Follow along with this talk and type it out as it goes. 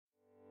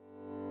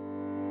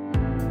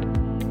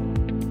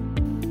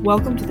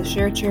Welcome to the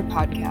Share a Chair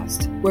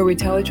podcast, where we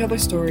tell each other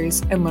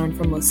stories and learn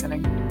from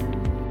listening.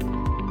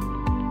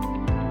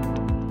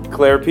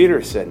 Claire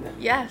Peterson.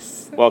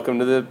 Yes. Welcome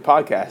to the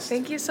podcast.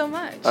 Thank you so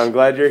much. I'm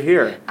glad you're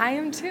here. I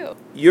am too.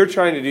 You're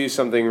trying to do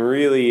something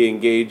really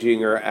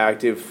engaging or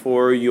active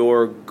for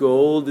your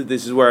gold.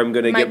 This is where I'm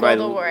going to get my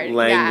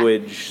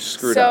language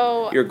screwed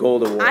up. Your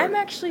gold award. I'm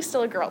actually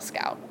still a Girl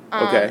Scout.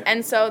 Okay.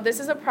 And so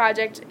this is a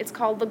project, it's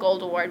called the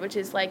Gold Award, which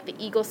is like the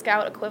Eagle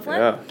Scout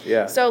equivalent.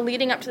 Yeah. So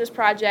leading up to this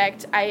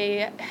project,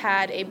 I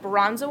had a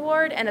Bronze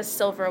Award and a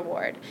Silver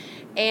Award.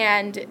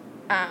 And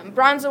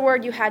Bronze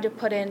Award, you had to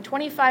put in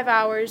 25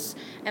 hours,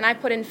 and I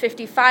put in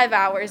 55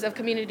 hours of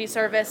community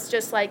service,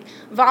 just like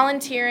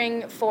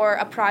volunteering for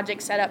a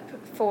project set up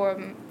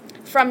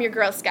from your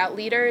Girl Scout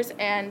leaders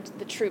and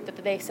the troop that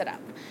they set up.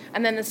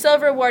 And then the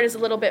Silver Award is a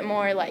little bit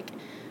more like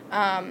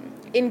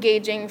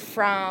engaging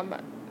from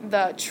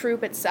the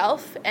troop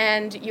itself,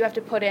 and you have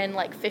to put in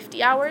like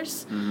 50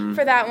 hours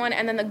for that one.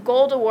 And then the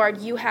Gold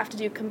Award, you have to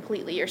do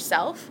completely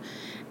yourself.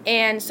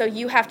 And so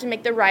you have to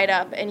make the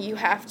write-up, and you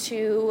have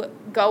to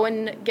go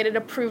and get it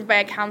approved by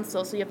a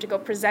council. So you have to go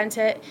present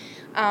it,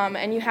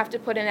 and you have to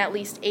put in at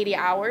least 80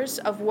 hours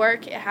of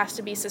work. It has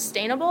to be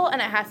sustainable,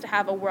 and it has to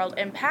have a world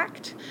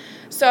impact.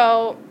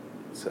 So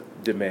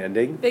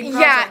demanding. Big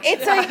project.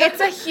 Yeah,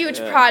 it's a huge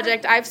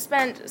project. I've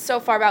spent so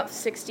far about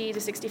 60 to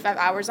 65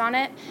 hours on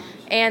it,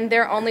 and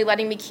they're only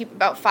letting me keep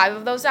about 5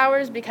 of those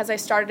hours because I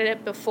started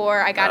it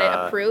before I got it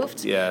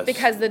approved. Yes.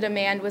 Because the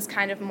demand was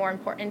kind of more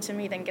important to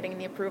me than getting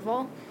the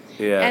approval.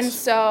 Yes. And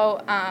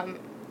so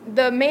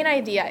the main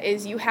idea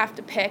is you have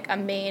to pick a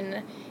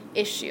main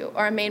issue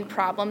or a main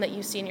problem that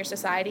you see in your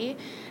society.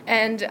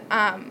 And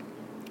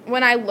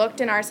when I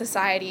looked in our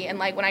society and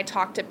like when I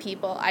talked to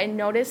people, I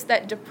noticed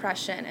that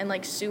depression and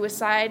like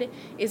suicide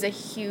is a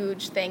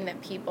huge thing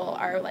that people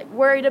are like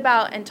worried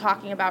about and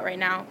talking about right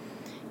now.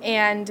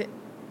 And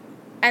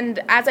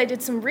as I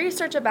did some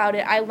research about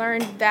it, I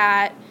learned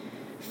that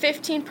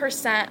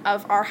 15%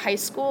 of our high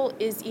school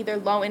is either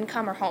low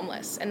income or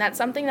homeless. And that's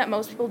something that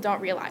most people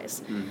don't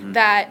realize,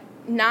 that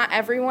not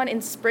everyone in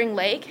Spring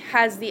Lake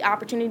has the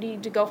opportunity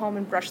to go home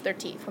and brush their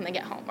teeth when they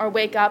get home, or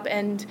wake up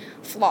and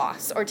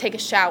floss, or take a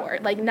shower.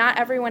 Like, not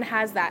everyone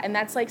has that, and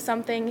that's like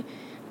something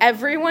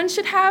everyone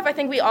should have. I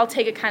think we all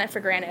take it kind of for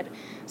granted.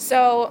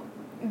 So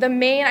the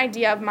main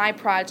idea of my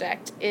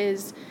project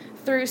is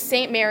through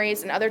St.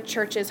 Mary's and other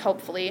churches,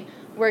 hopefully,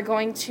 we're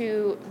going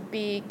to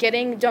be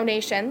getting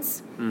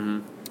donations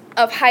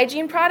of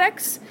hygiene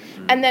products,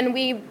 and then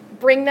we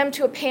bring them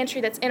to a pantry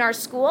that's in our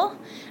school,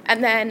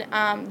 and then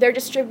they're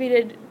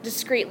distributed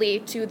discreetly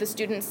to the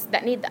students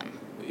that need them.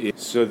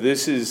 So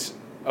this is,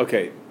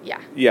 okay.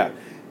 Yeah.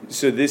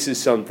 So this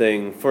is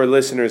something for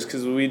listeners,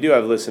 because we do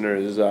have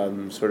listeners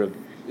sort of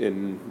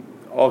in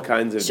all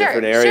kinds of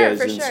different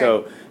areas.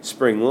 So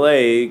Spring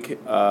Lake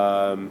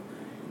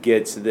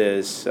gets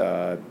this...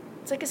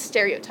 it's like a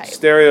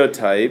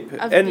stereotype.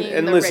 Of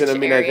and listen, I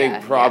mean, area. I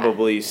think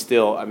probably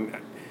still...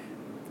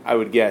 I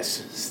would guess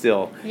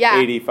still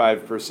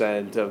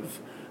 85%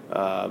 of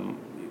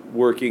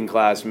working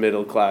class,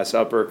 middle class,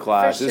 upper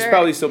class is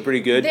probably still pretty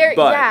good.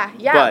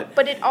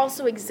 But it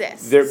also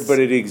exists. But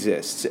it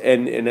exists.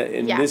 And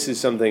this is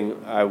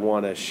something I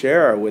want to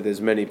share with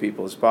as many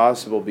people as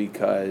possible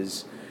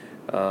because,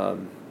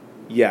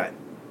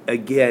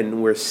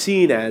 again, we're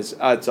seen as,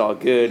 it's all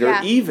good or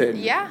even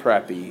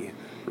preppy,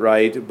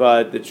 right?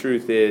 But the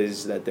truth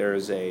is that there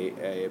is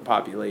a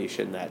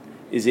population that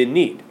is in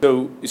need.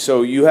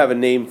 So you have a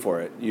name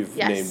for it. You've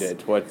named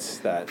it. What's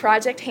that?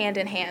 Project Hand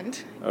in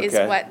Hand is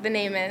what the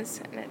name is,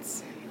 and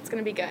it's going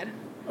to be good.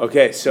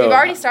 Okay, so... We've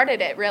already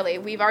started it, really.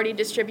 We've already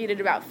distributed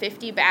about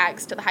 50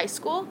 bags to the high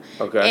school.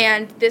 Okay.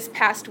 And this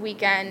past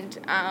weekend,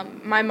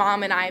 my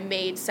mom and I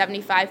made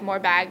 75 more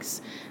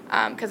bags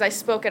because I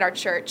spoke at our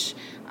church,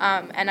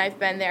 and I've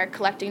been there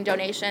collecting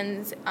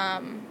donations,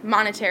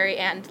 monetary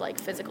and like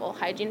physical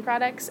hygiene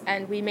products,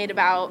 and we made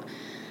about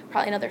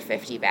probably another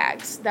 50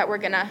 bags that we're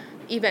going to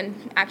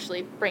even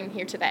actually bring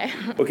here today.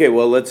 Okay,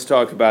 well, let's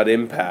talk about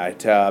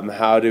impact.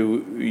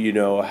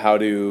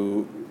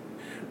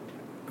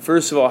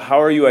 First of all, how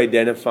are you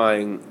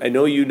identifying? I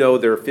know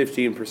there are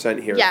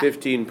 15% here,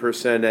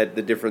 15% at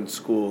the different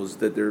schools,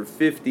 that there are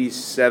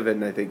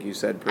 57, I think you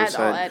said,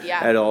 percent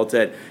at Alt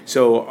Ed.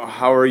 So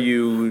how are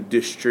you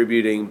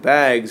distributing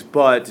bags,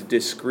 but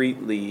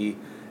discreetly,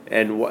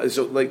 and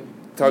so like...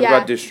 Talk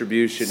about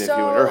distribution, if you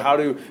would, or how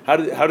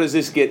does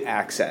this get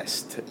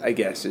accessed, I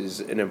guess, is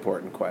an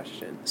important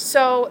question.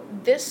 So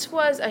this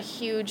was a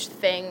huge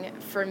thing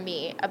for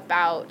me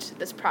about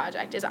this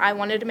project, is I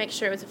wanted to make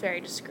sure it was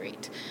very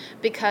discreet,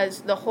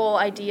 because the whole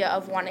idea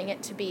of wanting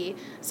it to be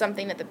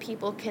something that the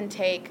people can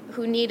take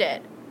who need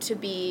it to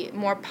be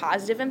more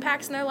positive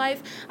impacts in their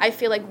life, I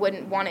feel like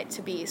wouldn't want it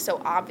to be so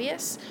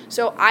obvious.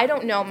 So I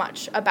don't know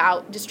much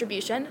about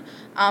distribution.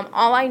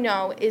 All I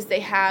know is they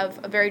have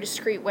a very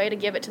discreet way to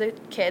give it to the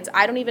kids.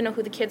 I don't even know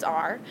who the kids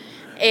are.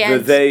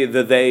 And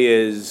the they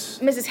is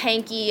Mrs.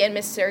 Hankey and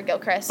Mr.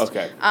 Gilchrist.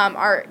 Okay.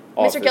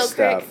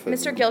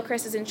 Mr.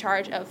 Gilchrist is in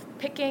charge of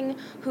picking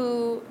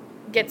who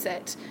gets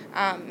it.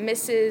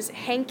 Mrs.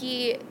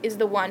 Hankey is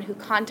the one who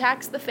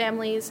contacts the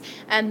families,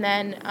 and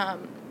then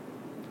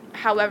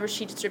however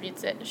she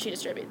distributes it.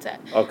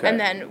 Okay. And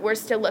then we're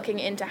still looking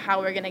into how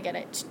we're going to get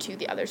it to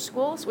the other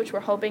schools, which we're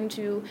hoping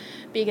to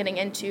be getting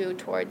into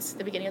towards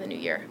the beginning of the new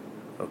year.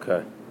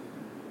 Okay.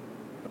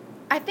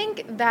 I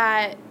think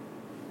that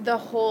the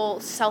whole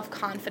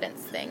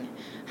self-confidence thing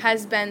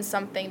has been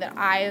something that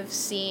I have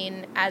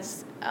seen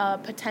as a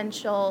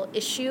potential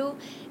issue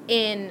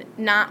in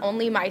not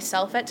only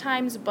myself at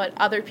times, but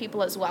other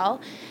people as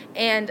well.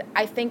 And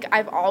I think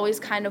I've always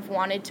kind of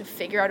wanted to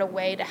figure out a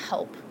way to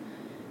help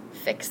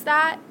fix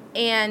that.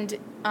 And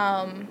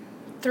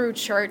through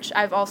church,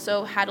 I've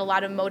also had a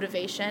lot of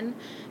motivation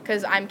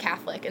because I'm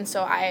Catholic, and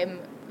so I'm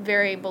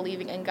very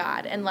believing in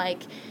God and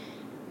like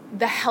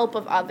the help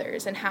of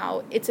others, and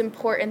how it's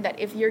important that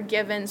if you're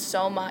given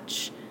so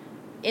much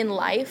in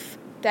life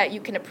that you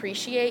can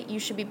appreciate, you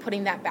should be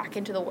putting that back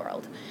into the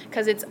world,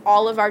 because it's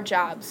all of our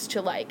jobs to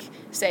like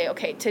say,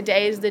 okay,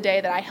 today is the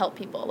day that I help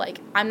people. Like,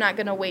 I'm not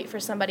going to wait for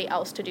somebody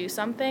else to do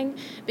something,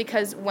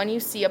 because when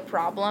you see a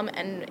problem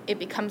and it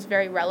becomes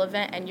very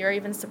relevant and you're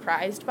even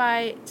surprised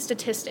by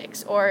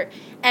statistics or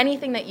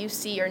anything that you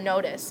see or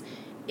notice,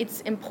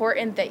 it's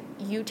important that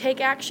you take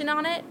action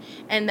on it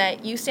and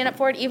that you stand up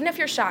for it, even if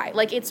you're shy.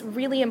 Like, it's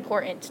really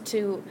important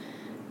to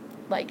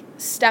like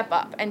step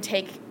up and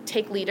take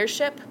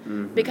leadership,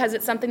 because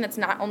it's something that's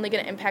not only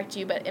going to impact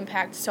you, but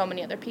impact so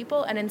many other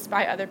people and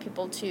inspire other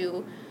people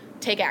to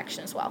take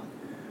action as well.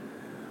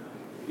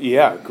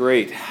 Yeah,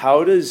 great.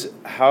 How does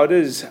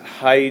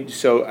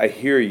so I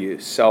hear you,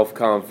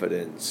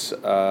 self-confidence,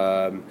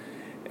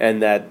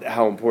 and that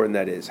how important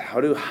that is. How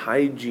do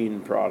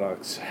hygiene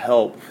products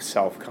help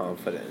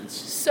self-confidence?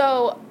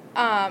 So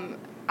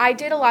I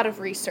did a lot of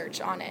research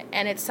on it,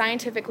 and it's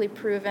scientifically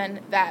proven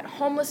that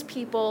homeless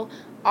people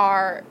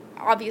are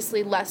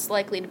obviously less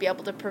likely to be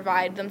able to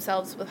provide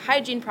themselves with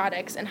hygiene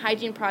products, and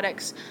hygiene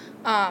products,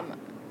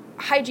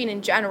 hygiene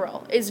in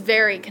general, is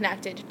very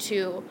connected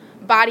to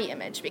body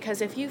image,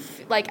 because if you,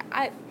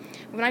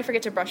 when I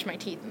forget to brush my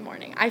teeth in the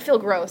morning, I feel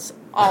gross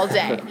all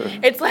day.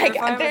 It's like,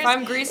 if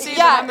I'm greasy,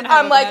 yeah, then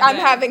I'm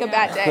having a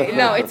bad day.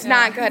 No, it's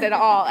not good at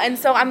all. And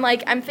so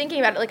I'm thinking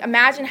about it, like,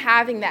 imagine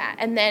having that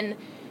and then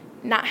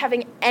not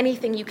having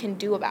anything you can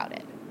do about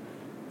it.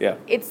 Yeah.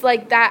 It's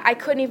like that. I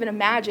couldn't even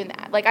imagine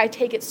that. Like, I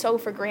take it so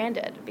for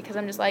granted, because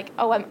I'm just like,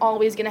 oh, I'm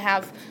always going to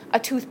have a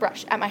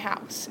toothbrush at my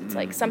house. It's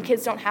like some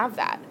kids don't have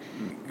that.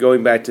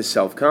 Going back to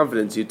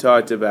self-confidence, you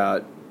talked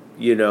about,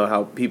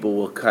 how people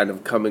will kind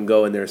of come and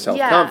go in their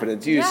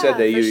self-confidence. You said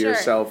that you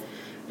yourself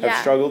have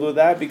struggled with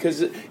that,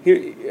 because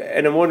here,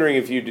 and I'm wondering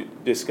if you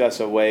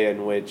discuss a way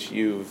in which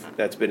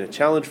that's been a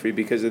challenge for you,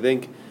 because I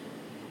think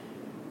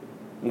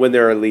when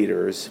there are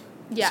leaders,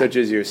 such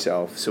as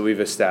yourself, so we've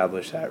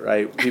established that,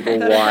 right? People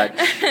watch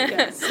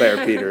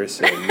Claire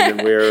Peterson,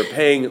 and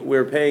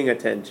we're paying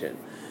attention.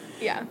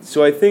 Yeah.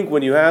 So I think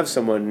when you have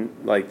someone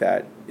like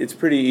that, it's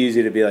pretty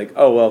easy to be like,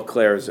 oh, well,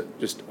 Claire's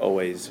just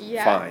always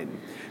fine.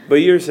 But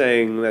you're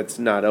saying that's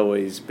not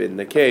always been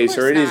the case,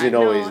 or it isn't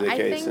always the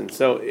case. And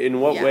so in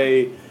what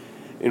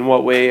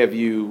way have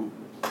you,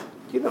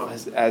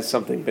 has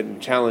something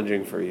been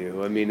challenging for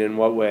you? I mean, in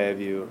what way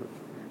have you?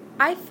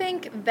 I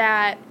think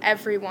that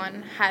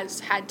everyone has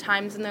had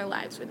times in their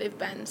lives where they've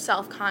been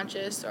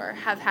self-conscious or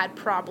have had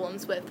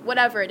problems with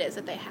whatever it is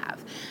that they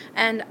have.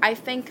 And I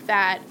think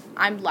that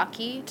I'm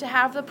lucky to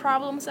have the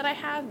problems that I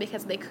have,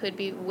 because they could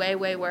be way,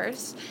 way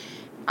worse.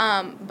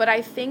 But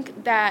I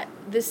think that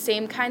the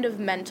same kind of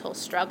mental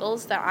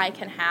struggles that I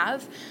can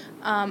have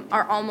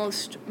are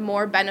almost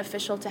more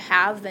beneficial to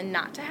have than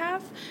not to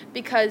have,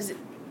 because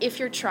if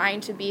you're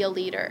trying to be a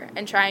leader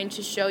and trying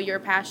to show your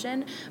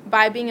passion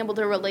by being able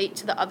to relate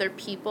to the other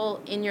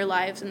people in your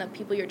lives and the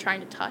people you're trying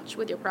to touch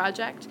with your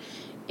project,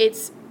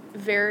 it's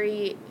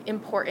very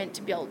important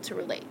to be able to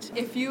relate.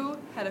 If you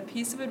had a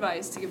piece of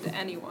advice to give to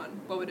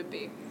anyone, what would it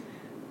be?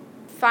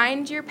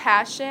 Find your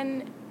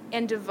passion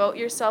and devote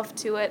yourself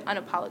to it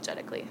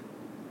unapologetically.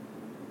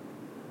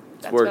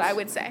 That's what I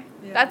would say.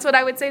 Yeah. That's what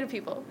I would say to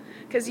people.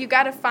 Because you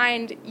got to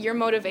find your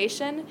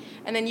motivation,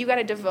 and then you got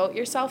to devote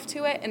yourself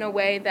to it in a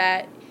way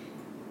that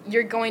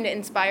you're going to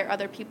inspire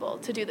other people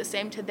to do the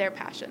same to their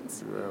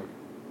passions.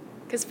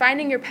 Because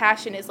finding your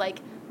passion is like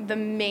the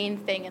main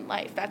thing in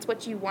life. That's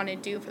what you want to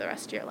do for the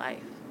rest of your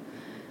life.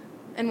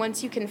 And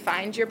once you can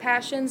find your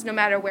passions, no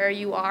matter where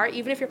you are,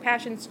 even if your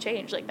passions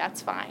change, like,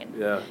 that's fine.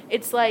 Yeah.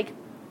 It's like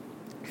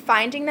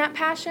finding that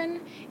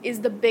passion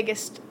is the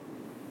biggest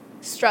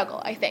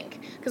struggle, I think.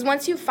 Because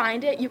once you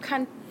find it, you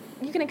can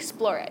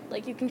explore it.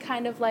 Like, you can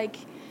kind of like,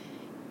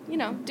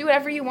 do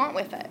whatever you want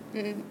with it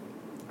and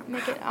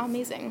make it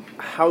amazing.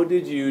 How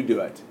did you do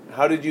it?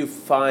 How did you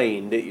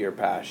find your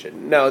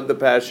passion? Now, the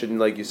passion,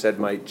 like you said,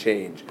 might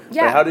change.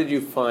 Yeah. But how did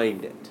you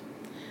find it?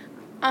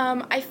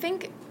 I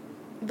think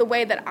the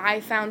way that I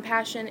found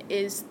passion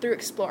is through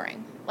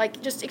exploring.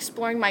 Like, just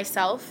exploring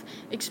myself,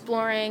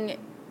 exploring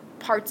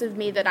parts of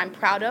me that I'm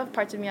proud of,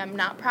 parts of me I'm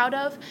not proud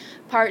of,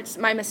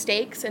 my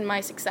mistakes and my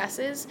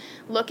successes,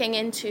 looking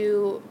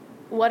into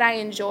what I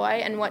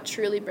enjoy and what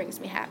truly brings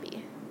me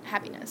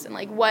happiness, and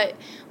like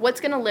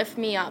what's going to lift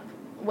me up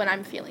when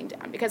I'm feeling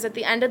down. Because at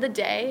the end of the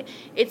day,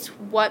 it's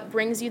what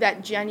brings you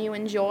that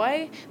genuine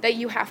joy that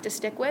you have to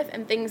stick with,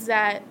 and things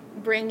that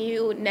bring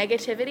you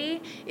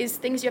negativity is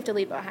things you have to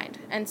leave behind.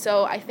 And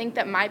so I think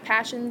that my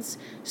passions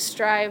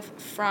strive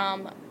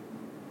from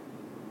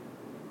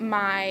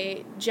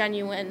my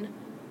genuine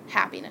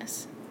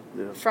happiness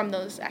from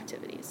those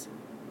activities.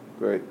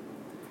 Great.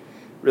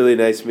 Really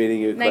nice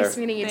meeting you, Claire. Nice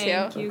meeting you, too.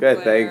 Thank you, Okay,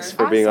 Claire. thanks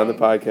for being on the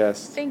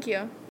podcast. Thank you.